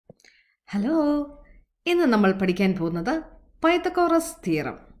Hello, ഇന്ന് നമ്മൾ പഠിക്കാൻ പോകുന്നത് പൈതഗോറസ്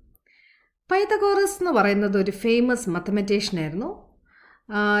തിയറം. പൈതഗോറസ് എന്ന് പറയുന്നത് ഒരു ഫേമസ് മാത്തമാറ്റീഷ്യനായിരുന്നു.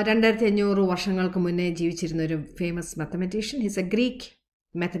 2500 വർഷങ്ങൾക്ക് മുന്നേ ജീവിച്ചിരുന്ന ഒരു famous mathematician. He's a Greek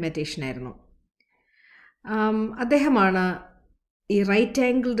മാത്തമാറ്റീഷ്യനായിരുന്നു. അദ്ദേഹമാണ് ഈ റൈറ്റ്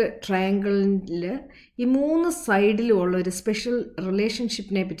ആംഗിൾഡ് ട്രയാങ്കിളിൽ ഈ 3 സൈഡിലുമുള്ള ഒരു സ്പെഷ്യൽ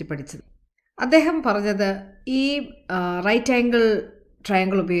റിലേഷൻഷിപ്പിനെ പറ്റി പഠിച്ചത്. അദ്ദേഹം പറഞ്ഞത് ഈ റൈറ്റ് ആംഗിൾ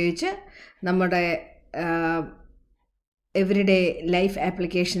ട്രയാങ്കിൾ ഉപയോഗിച്ച് നമ്മുടെ everyday life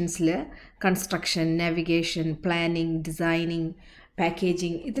ആപ്ലിക്കേഷൻസിൽ construction, navigation, planning, designing,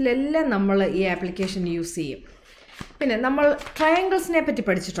 packaging ഇതിലെല്ലാം നമ്മൾ ഈ ആപ്ലിക്കേഷൻ യൂസ് ചെയ്യും. പിന്നെ നമ്മൾ ട്രയാങ്കിൾസിനെ പറ്റി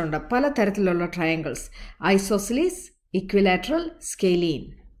പഠിച്ചിട്ടുണ്ട്. പല തരത്തിലുള്ള triangles: ഐസോസിലീസ്, equilateral, സ്കെലീൻ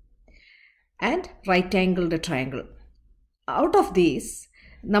and right angled triangle. Out of these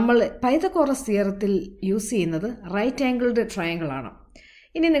നമ്മൾ പൈതഗോറസ് തിയറത്തിൽ യൂസ് ചെയ്യുന്നത് റൈറ്റ് ആംഗിൾഡ് ട്രയാങ്കിൾ ആണ്.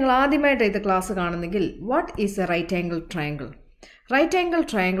 ഇനി നിങ്ങൾ ആദ്യമായിട്ട് ഇത് ക്ലാസ് കാണുന്നെങ്കിൽ, what is A right angle triangle? Right angle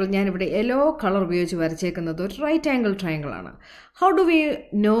triangle ഞാനിവിടെ യെല്ലോ കളർ ഉപയോഗിച്ച് വരച്ചേക്കുന്നത് ഒരു റൈറ്റ് ആംഗിൾ ട്രയാങ്കിൾ ആണ്. How do we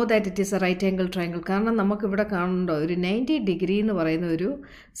know that it is A right angle triangle? കാരണം നമുക്കിവിടെ കാണേണ്ട ഒരു 90 ഡിഗ്രി എന്ന് പറയുന്ന ഒരു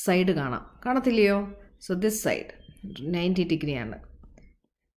സൈഡ് കാണത്തില്ലയോ? സോ ദിസ് സൈഡ് 90 ഡിഗ്രിയാണ്.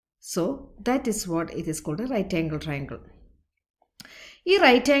 So that is what it is called A right angle triangle. ഈ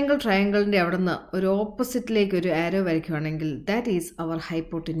റൈറ്റ് ആംഗിൾ ട്രയാങ്കിളിൻ്റെ അവിടെ നിന്ന് ഒരു ഓപ്പോസിറ്റിലേക്ക് ഒരു ആരോ വരയ്ക്കുകയാണെങ്കിൽ that is our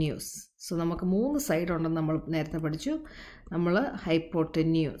hypotenuse. So നമുക്ക് 3 സൈഡ് ഉണ്ടെന്ന് നമ്മൾ നേരത്തെ പഠിച്ചു. നമ്മൾ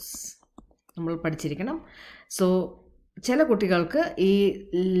ഹൈപ്പോട്ടന്യൂസ് നമ്മൾ പഠിച്ചിരിക്കണം. സോ ചില കുട്ടികൾക്ക് ഈ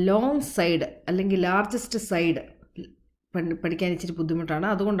ലോങ് സൈഡ് അല്ലെങ്കിൽ ലാർജസ്റ്റ് സൈഡ് പഠിക്കാൻ ഇച്ചിരി ബുദ്ധിമുട്ടാണ്.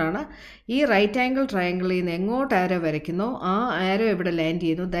 അതുകൊണ്ടാണ് ഈ റൈറ്റ് ആംഗിൾ ട്രയാങ്കിളിൽ നിന്ന് എങ്ങോട്ട് ആരോ വരയ്ക്കുന്നോ ആ ആരോ എവിടെ ലാൻഡ്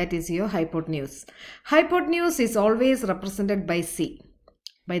ചെയ്യുന്നു, that is your hypotenuse. Hypotenuse is always represented by C,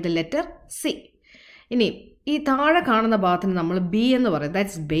 by the letter C. ഇനി ഈ താഴെ കാണുന്ന ഭാഗത്തിന് നമ്മൾ ബി എന്ന് പറയും,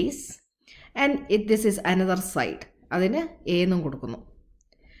 that's base. And this is another side, അതിന് എ എന്നും കൊടുക്കുന്നു.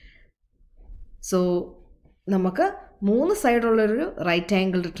 സോ നമുക്ക് 3 സൈഡുള്ളൊരു റൈറ്റ്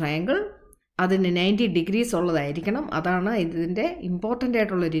ആംഗിൾഡ് ട്രയാങ്കിൾ, അതിന് 90 ഡിഗ്രീസ് ഉള്ളതായിരിക്കണം. അതാണ് ഇതിൻ്റെ ഇമ്പോർട്ടൻ്റ്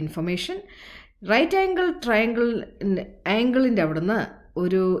ആയിട്ടുള്ളൊരു ഇൻഫർമേഷൻ. റൈറ്റ് ആംഗിൾ ട്രയാങ്കിൾ ആംഗിളിൻ്റെ അവിടുന്ന്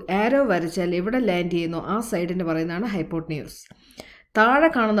ഒരു ആരോ വരച്ചാൽ എവിടെ ലാൻഡ് ചെയ്യുന്നു ആ സൈഡിന് പറയുന്നതാണ് ഹൈപ്പോട്ടന്യൂസ്. താഴെ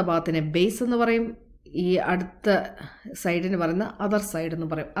കാണുന്ന ഭാഗത്തിന് ബേസ് എന്ന് പറയും, ഈ അടുത്ത സൈഡിന് പറയുന്ന അതർ സൈഡ് എന്ന്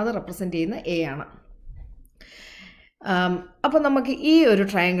പറയും. അത് റെപ്രസെൻ്റ് ചെയ്യുന്ന എ ആണ്. അപ്പോൾ നമുക്ക് ഈ ഒരു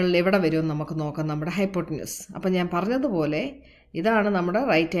ട്രയാങ്കിളിൽ എവിടെ വരുമെന്ന് നമുക്ക് നോക്കാം, നമ്മുടെ ഹൈപ്പോട്ടന്യൂസ്. അപ്പോൾ ഞാൻ പറഞ്ഞതുപോലെ ഇതാണ് നമ്മുടെ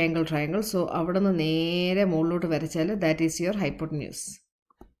റൈറ്റ് ആംഗിൾ ട്രയാങ്കിൾ. സോ അവിടെ നിന്ന് നേരെ മുകളിലോട്ട് വരച്ചാൽ ദാറ്റ് ഈസ് യുവർ ഹൈപ്പോട്ടന്യൂസ്.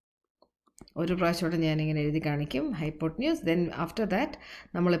 ഒരു പ്രാവശ്യം ഞാനിങ്ങനെ എഴുതി കാണിക്കും, ഹൈപ്പോട്ടന്യൂസ്. ദെൻ ആഫ്റ്റർ ദാറ്റ്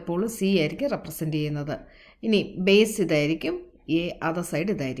നമ്മളെപ്പോഴും സി ആയിരിക്കും റെപ്രസെൻ്റ് ചെയ്യുന്നത്. ഇനി ബേസ് ഇതായിരിക്കും, എ അതർ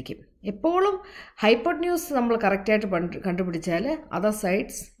സൈഡ് ഇതായിരിക്കും. എപ്പോഴും ഹൈപ്പോട്ടന്യൂസ് നമ്മൾ കറക്റ്റായിട്ട് കണ്ടുപിടിച്ചാൽ other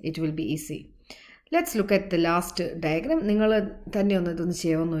sides it will be easy. Let's look at the last diagram. നിങ്ങൾ തന്നെ ഇതൊന്ന്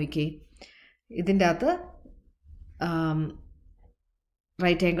ചെയ്യാമെന്ന് നോക്കി. ഇതിൻ്റെ അകത്ത്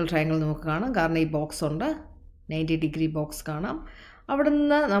റൈറ്റ് ആംഗിൾ ട്രയാങ്കിൾ നമുക്ക് കാണാം, കാരണം ഈ ബോക്സ് ഉണ്ട്, 90 ഡിഗ്രി ബോക്സ് കാണാം. അവിടെ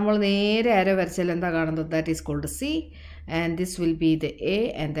നിന്ന് നമ്മൾ നേരെ ആരോ വരച്ചാൽ എന്താ കാണുന്നത്? That is called C and this will be the A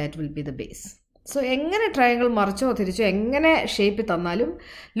and that will be the base. So എങ്ങനെ ട്രയാങ്കിൾ മറിച്ചോ തിരിച്ചോ എങ്ങനെ ഷേപ്പ് തന്നാലും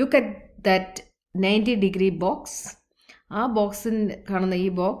look at that 90 degree box. ആ ബോക്സിൽ കാണുന്ന ഈ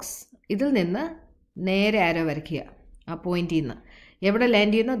ബോക്സ്, ഇതിൽ നിന്ന് നേരെ ആരോ വരയ്ക്കുക. ആ പോയിന്റിൽ നിന്ന് എവിടെ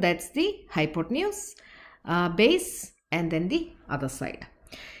ലാൻഡ് ചെയ്യുന്നു? That's the hypotenuse, base and then the other side.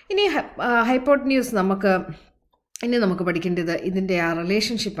 ഇനി ഹൈപ്പോട്ടന്യൂസ് നമുക്ക് പഠിക്കേണ്ടത് ഇതിൻ്റെ ആ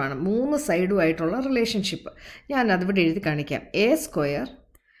റിലേഷൻഷിപ്പാണ്. 3 സൈഡുമായിട്ടുള്ള റിലേഷൻഷിപ്പ് ഞാൻ അതിവിടെ എഴുതി കാണിക്കാം. A square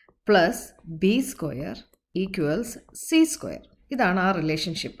plus B square equals C square. ഇതാണ് ആ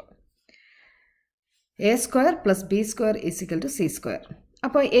relationship. A square plus B square is equal to C square.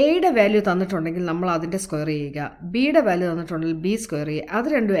 അപ്പോൾ എയുടെ വാല്യൂ തന്നിട്ടുണ്ടെങ്കിൽ നമ്മൾ അതിൻ്റെ സ്ക്വയർ ചെയ്യുക, ബിയുടെ വാല്യൂ തന്നിട്ടുണ്ടെങ്കിൽ ബി സ്ക്വയർ ചെയ്യുക. അത്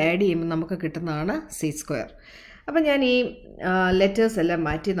രണ്ടും ആഡ് ചെയ്യുമ്പോൾ നമുക്ക് കിട്ടുന്നതാണ് സി സ്ക്വയർ. അപ്പം ഞാൻ ഈ ലെറ്റേഴ്സ് എല്ലാം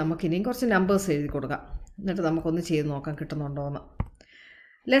മാറ്റി നമുക്കിനിയും കുറച്ച് നമ്പേഴ്സ് എഴുതി കൊടുക്കാം. എന്നിട്ട് നമുക്കൊന്ന് ചെയ്ത് നോക്കാം കിട്ടുന്നുണ്ടോ എന്ന്.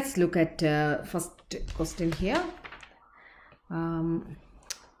 Let's look at first question here.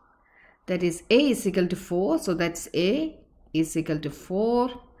 That is a is equal to 4. So that's a is equal to 4.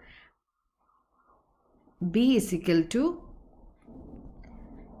 B is equal to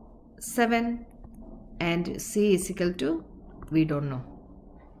 7 and C is equal to we don't know.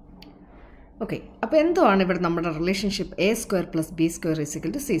 Okay, അപ്പോൾ എന്താണ് ഇവിടെ നമ്മുടെ relationship? A square plus B square is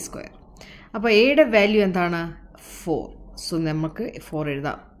equal to C square. അപ്പോൾ എയുടെ value എന്താണ്? 4. So നമുക്ക് 4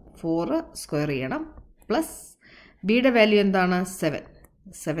 എഴുതാം. 4 square ചെയ്യണം. പ്ലസ് ബിയുടെ വാല്യൂ എന്താണ്?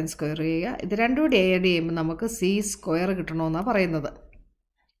 7 സ്ക്വയർ ചെയ്യുക. ഇത് രണ്ടും കൂടി ആഡ് ചെയ്യുമ്പോൾ നമുക്ക് സി സ്ക്വയർ കിട്ടണമെന്നാണ് പറയുന്നത്.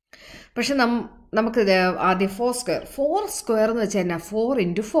 പക്ഷെ നമുക്ക് ആദ്യം 4 സ്ക്വയർ എന്ന് വെച്ചാൽ എന്നാ 4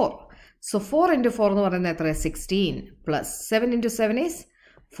 × 4. So 4 into 4 എന്ന് പറയുന്നത് എത്ര? 16 plus 7 into 7 is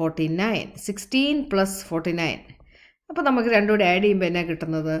 49. 16 plus 49. അപ്പോൾ നമുക്ക് രണ്ടും കൂടി ആഡ് ചെയ്യുമ്പോൾ എന്നാ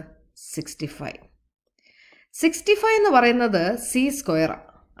കിട്ടുന്നത്? 65. 65 എന്ന് പറയുന്നത് c സ്ക്വയർ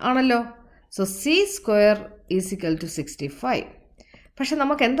ആണല്ലോ. So c square is equal to 65. പക്ഷെ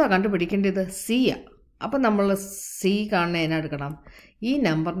നമുക്ക് എന്താ കണ്ടുപിടിക്കേണ്ടത്? c ആ. അപ്പം നമ്മൾ c കാണുന്ന എന്നാ എടുക്കണം? ഈ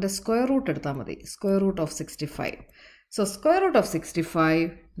നമ്പറിൻ്റെ സ്ക്വയർ റൂട്ട് എടുത്താൽ മതി. Square root of 65. So square root of 65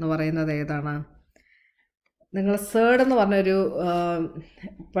 എന്ന് പറയുന്നത് ഏതാണ്? നിങ്ങൾ തേർഡ് എന്ന് പറഞ്ഞൊരു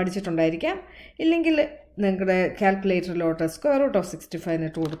പഠിച്ചിട്ടുണ്ടായിരിക്കാം. ഇല്ലെങ്കിൽ നിങ്ങളുടെ കാൽക്കുലേറ്ററിലോട്ട് സ്ക്വയർ റൂട്ട് ഓഫ് 65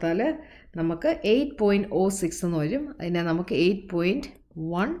 ഇട്ട് കൊടുത്താൽ നമുക്ക് 8.06 എന്ന് വരും. അതിനെ നമുക്ക്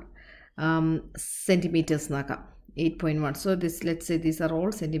 8.1 centimeters എന്നാക്കാം. 8.1. So this, let's say these are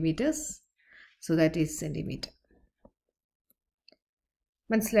all centimeters. So that is centimeter.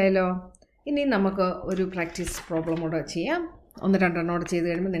 മനസ്സിലായല്ലോ? ഇനി നമുക്ക് ഒരു പ്രാക്ടീസ് പ്രോബ്ലം കൂടെ ചെയ്യാം. 1-2 ചെയ്ത്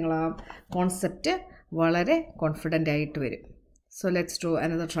കഴിയുമ്പോൾ നിങ്ങൾ ആ കോൺസെപ്റ്റ് വളരെ കോൺഫിഡൻ്റ് ആയിട്ട് വരും. So let's draw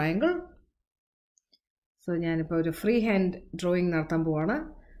another triangle. So ഞാനിപ്പോൾ ഒരു ഫ്രീ ഹാൻഡ് ഡ്രോയിങ് നടത്താൻ പോവാണ്.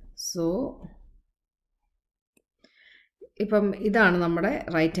 സോ ഇപ്പം ഇതാണ് നമ്മുടെ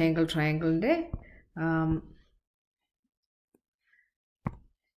റൈറ്റ് ആംഗിൾ ട്രയാങ്കിളിൻ്റെ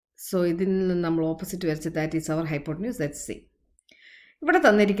സോ ഇതിൽ നിന്ന് നമ്മൾ ഓപ്പോസിറ്റ് വരച്ച് that is our hypotenuse. Let's see. ഇവിടെ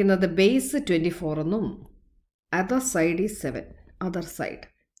തന്നിരിക്കുന്നത് ബേസ് 24 എന്നും other side is 7. Other side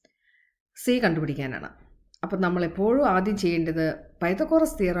C കണ്ടുപിടിക്കാനാണ്. അപ്പം നമ്മളെപ്പോഴും ആദ്യം ചെയ്യേണ്ടത്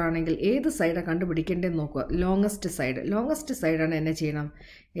പൈതഗോറസ് തിയറം ആണെങ്കിൽ ഏത് സൈഡാണ് കണ്ടുപിടിക്കേണ്ടതെന്ന് നോക്കുക. ലോങ്ങസ്റ്റ് സൈഡാണ് എന്നെ ചെയ്യണം.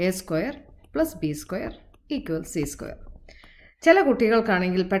 a² + b² = c². ചില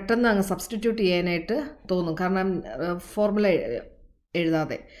കുട്ടികൾക്കാണെങ്കിൽ പെട്ടെന്ന് അങ്ങ് സബ്സ്റ്റിറ്റ്യൂട്ട് ചെയ്യാനായിട്ട് തോന്നും, കാരണം ഫോർമുല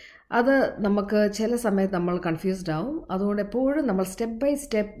എഴുതാതെ. അത് നമുക്ക് ചില സമയത്ത് നമ്മൾ കൺഫ്യൂസ്ഡ് ആവും. അതുകൊണ്ട് എപ്പോഴും നമ്മൾ step by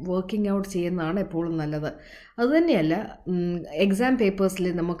step working out ചെയ്യുന്നതാണ് എപ്പോഴും നല്ലത്. അതുതന്നെയല്ല, എക്സാം പേപ്പേഴ്സിൽ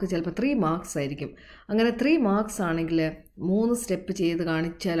നമുക്ക് ചിലപ്പോൾ 3 മാർക്സ് ആയിരിക്കും. അങ്ങനെ 3 മാർക്സ് ആണെങ്കിൽ 3 സ്റ്റെപ്പ് ചെയ്ത്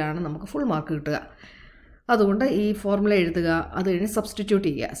കാണിച്ചാലാണ് നമുക്ക് ഫുൾ മാർക്ക് കിട്ടുക. അതുകൊണ്ട് ഈ ഫോർമുല എഴുതുക, അത് കഴിഞ്ഞ് സബ്സ്റ്റിറ്റ്യൂട്ട്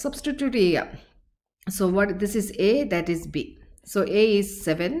ചെയ്യുക. So what this is a, that is b. So a is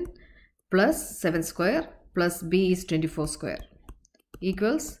 7 + 7² + b is 24²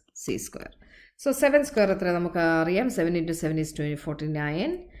 equals c². So 7² എത്ര നമുക്ക് അറിയാം? 7 into 7 is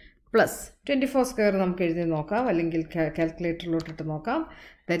 49 plus 24² നമുക്ക് എഴുതി നോക്കാം, അല്ലെങ്കിൽ കാൽക്കുലേറ്ററിലോട്ടിട്ട് നോക്കാം.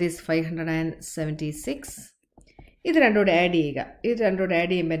 That is 576. ഇത് രണ്ടുകൂടെ ആഡ് ചെയ്യുക.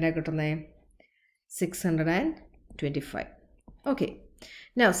 ചെയ്യുമ്പോൾ എന്നാ കിട്ടുന്നത്? 625. ഓക്കെ.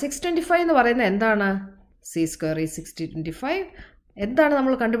 നൗ 625 എന്ന് പറയുന്നത് എന്താണ്? c² is 625. എന്താണ്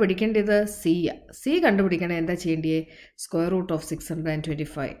നമ്മൾ കണ്ടുപിടിക്കേണ്ടത്? സി കണ്ടുപിടിക്കണേ. എന്താ ചെയ്യേണ്ടത്? Square root of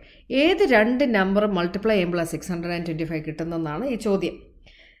 625. ഏത് രണ്ട് നമ്പർ മൾട്ടിപ്ലൈ ചെയ്യുമ്പോഴാണ് 625 കിട്ടുന്നതെന്നാണ് ഈ ചോദ്യം.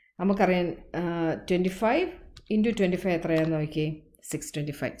 നമുക്കറിയാം 25 × 25 എത്രയാണെന്ന് നോക്കിയേ?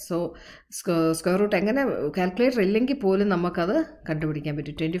 625. സോ സ്ക്വയർ റൂട്ട് എങ്ങനെ കാൽക്കുലേറ്റർ ഇല്ലെങ്കിൽ പോലും നമുക്കത് കണ്ടുപിടിക്കാൻ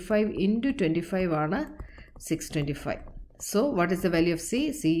പറ്റും. 25 × 25 ആണ് 625. So what is the value of C?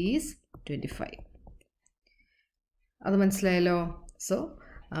 C is 25. അത് മനസ്സിലായല്ലോ? So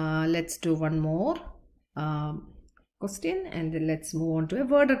let's do one more question and let's move on to A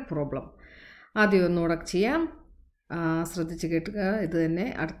worded problem. ആദ്യം ഒന്നുകൂടെ ചെയ്യാം. ശ്രദ്ധിച്ച് കേട്ടുക. ഇത് തന്നെ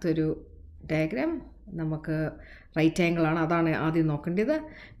അടുത്തൊരു ഡയഗ്രാം. നമുക്ക് റൈറ്റ് ആംഗിളാണ്, അതാണ് ആദ്യം നോക്കേണ്ടത്.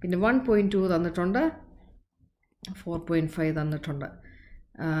 പിന്നെ 1.2 തന്നിട്ടുണ്ട്, 4.5 തന്നിട്ടുണ്ട്.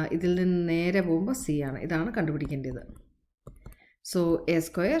 ഇതിൽ നിന്ന് നേരെ പോകുമ്പോൾ സി ആണ്. ഇതാണ് കണ്ടുപിടിക്കേണ്ടത്. So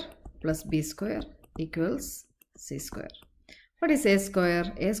a² + b² = c². What is a²?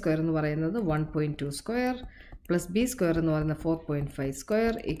 a² എന്ന് പറയുന്നത് 1.2² + b² എന്ന് പറയുന്നത്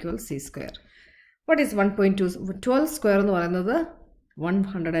 4.5² = c². What is 1.2? 12² എന്ന് പറയുന്നത്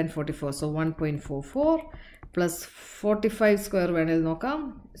 144. So 1.44 + 45² വേണമെങ്കിൽ നോക്കാം.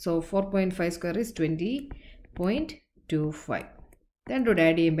 So 4.5² is 20.25. രണ്ടുകൂടെ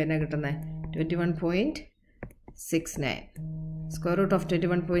ആഡ് ചെയ്യുമ്പോൾ എന്നാ കിട്ടുന്നത്? 21.69. Square root of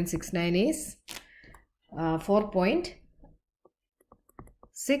 21.69 is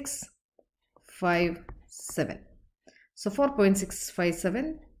 4.657. So 4.657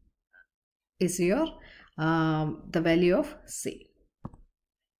 is your the value of C.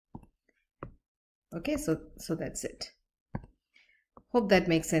 Okay, so that's it. Hope that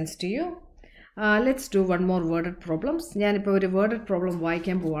makes sense to you. Let's do one more worded problems. ഞാനിപ്പോൾ ഒരു worded problem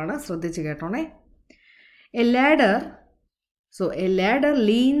വായിക്കാൻ പോവാണ്. ശ്രദ്ധിച്ച് കേട്ടോണേ. A ladder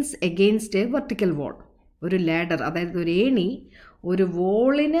leans against a vertical wall. ഒരു ladder, അതായത് ഒരു ഏണി ഒരു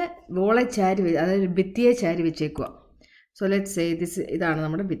വോളെ ചാരി, അതായത് ഒരു ഭിത്തിയെ ചാരി വെച്ചേക്കുക. സോ ലെറ്റ്സ് സേ ഇതാണ്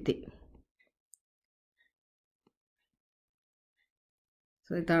നമ്മുടെ ഭിത്തി.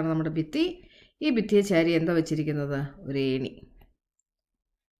 സോ ഇതാണ് നമ്മുടെ ഭിത്തി. ഈ ഭിത്തിയെ ചാരി എന്താ വെച്ചിരിക്കുന്നത്? ഒരു ഏണി.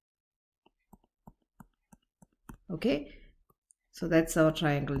 Okay, so that's our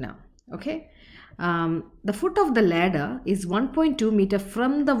triangle now. Okay, the foot of the ladder is 1.2 meter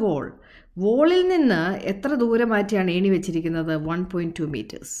from the wall. വോളിൽ നിന്ന് എത്ര ദൂരം മാറ്റിയാണ് ഏണി വെച്ചിരിക്കുന്നത്? 1.2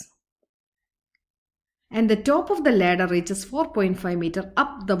 meters. And the top of the ladder reaches 4.5 meter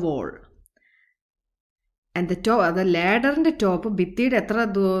up the wall. And the top, the ladderന്റെ top ഭിത്തിയുടെ എത്ര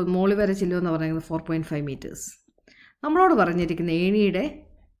മോളി വരെ ചെല്ലുമെന്ന് പറയുന്നത് 4.5 meters. നമ്മളോട് പറഞ്ഞിരിക്കുന്ന ഏണിയുടെ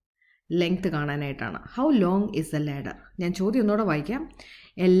length കാണാനായിട്ടാണ്. How long is the ladder? ഞാൻ ചോദ്യം ഒന്നുകൂടെ വായിക്കാം.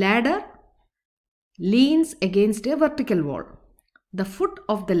 A ladder leans against A vertical wall. The foot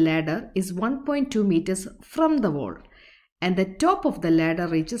of the ladder is 1.2 meters from the wall and the top of the ladder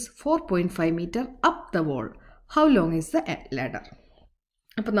reaches 4.5 meter up the wall. How long is the ladder?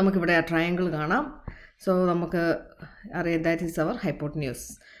 അപ്പോൾ നമുക്കിവിടെ ആ triangle കാണാം. So നമുക്ക് അറിയാം that is our hypotenuse.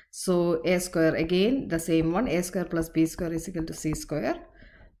 So a square, again the same one, a square plus b square is equal to c square.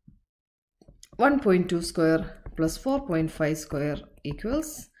 1.2 square plus 4.5 square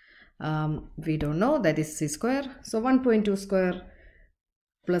equals, we don't know, that is c square. So 1.2 square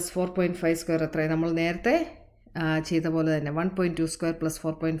plus 4.5 square എത്ര? നമ്മൾ നേരത്തെ ചെയ്ത പോലെ തന്നെ 1.2 square plus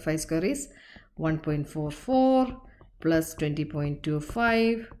 4.5 square is 1.44 plus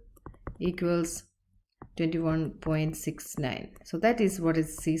 20.25 equals 21.69. So that is what is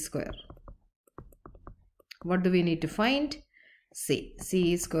c square. What do we need to find? C. C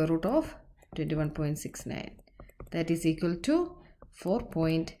is square root of 21.69. That is equal to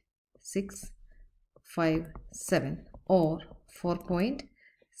 4.657 or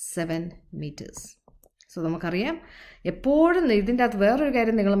 4.7 meters. So നമുക്കറിയാം എപ്പോഴും ഇതിൻ്റെ അകത്ത് വേറൊരു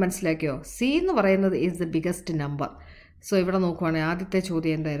കാര്യം നിങ്ങൾ മനസ്സിലാക്കിയോ? C എന്ന് പറയുന്നത് is the biggest number. So ഇവിടെ നോക്കുവാണെങ്കിൽ ആദ്യത്തെ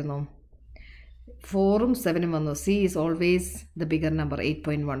ചോദ്യം എന്തായിരുന്നു? 4ഉം 7ഉം വന്നു. C is always the bigger number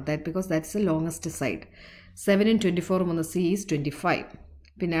 8.1. That because that's the longest side. 7ഉം 24ഉം വന്നു. C is 25.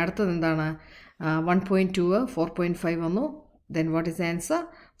 പിന്നെ അടുത്തത് എന്താണ്? 1.2 4.5 വന്നു. Then what is the answer?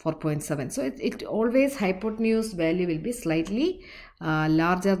 4.7. So it always hypotenuse value will be slightly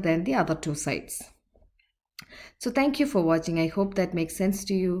larger than the other two sides. So thank you for watching. I hope that makes sense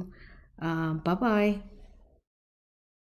to you. Bye bye.